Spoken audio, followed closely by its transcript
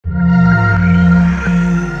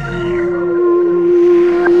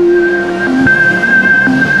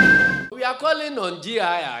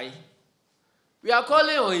We are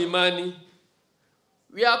calling on Imani.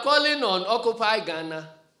 We are calling on Occupy Ghana,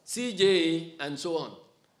 CJA, and so on.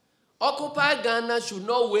 Occupy Ghana should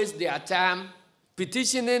not waste their time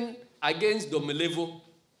petitioning against Domelevo.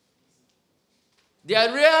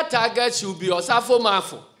 Their real target should be Osafo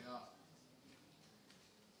Maafo,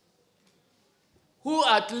 who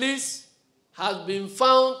at least has been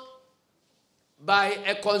found by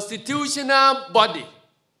a constitutional body,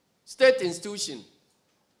 state institution,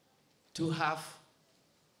 to have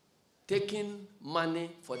taken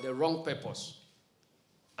money for the wrong purpose,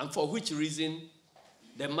 and for which reason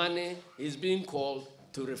the money is being called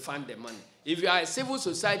to refund the money. If you are a civil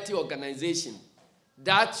society organization,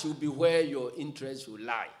 that should be where your interest will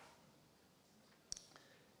lie.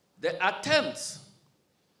 The attempts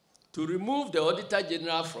to remove the Auditor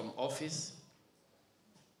General from office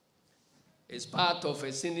is part of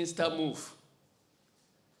a sinister move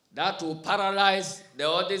that will paralyze the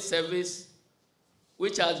audit service,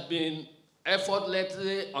 which has been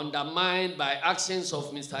effortlessly undermined by actions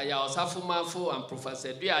of Mr. Osafo Maafo and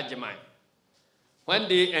Professor Nketia when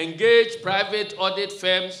they engage private audit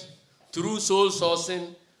firms through sole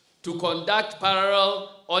sourcing to conduct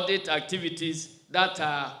parallel audit activities that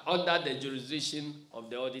are under the jurisdiction of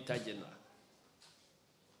the Auditor General.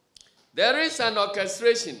 There is an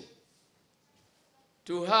orchestration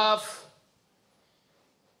to have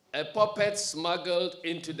a puppet smuggled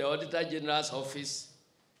into the Auditor General's office,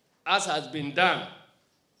 as has been done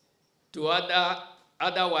to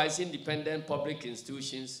otherwise independent public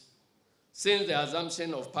institutions since the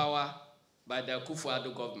assumption of power by the Akufo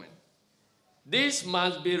Addo government. This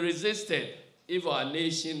must be resisted if our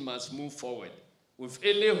nation must move forward with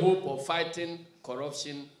any hope of fighting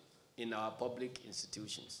corruption in our public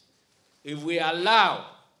institutions. If we allow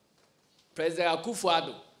President Akufo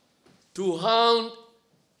Addo to hound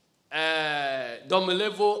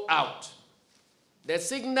Domelevo out, the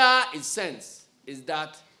signal it sends is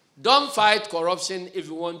that don't fight corruption if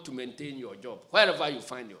you want to maintain your job, wherever you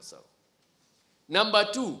find yourself. Number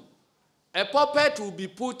two, a puppet will be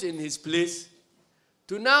put in his place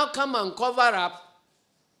to now come and cover up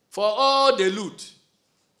for all the loot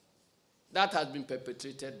that has been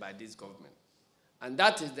perpetrated by this government. And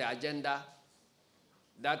that is the agenda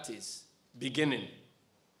that is beginning.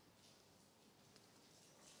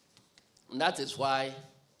 And that is why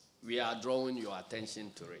we are drawing your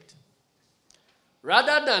attention to it.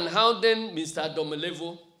 Rather than hounding Mr.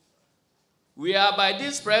 Domelevo, we are by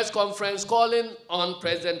this press conference calling on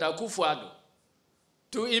President Akufo Addo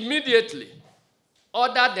to immediately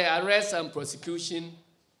order the arrest and prosecution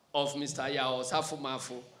of Mr. Osafo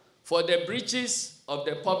Maafo for the breaches of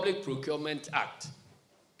the Public Procurement Act.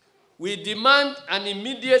 We demand an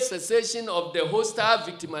immediate cessation of the hostile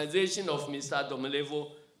victimization of Mr.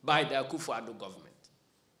 Domelevo by the Akufo Addo government.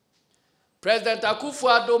 President Akufo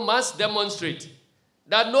Addo must demonstrate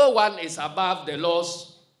that no one is above the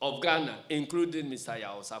laws of Ghana, including Mr.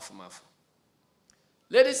 Osafo Maafo.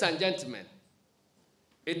 Ladies and gentlemen,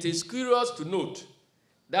 it is curious to note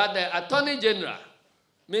that the Attorney General,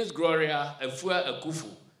 Ms. Gloria Akufo,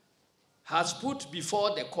 has put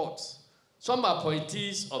before the courts some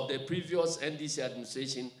appointees of the previous NDC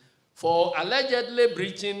administration for allegedly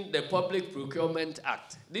breaching the Public Procurement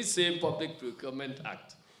Act, this same Public Procurement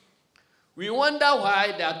Act. We wonder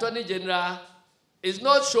why the Attorney General is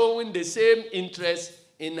not showing the same interest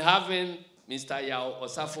in having Mr.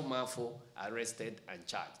 Osafo Maafo arrested and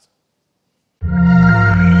charged.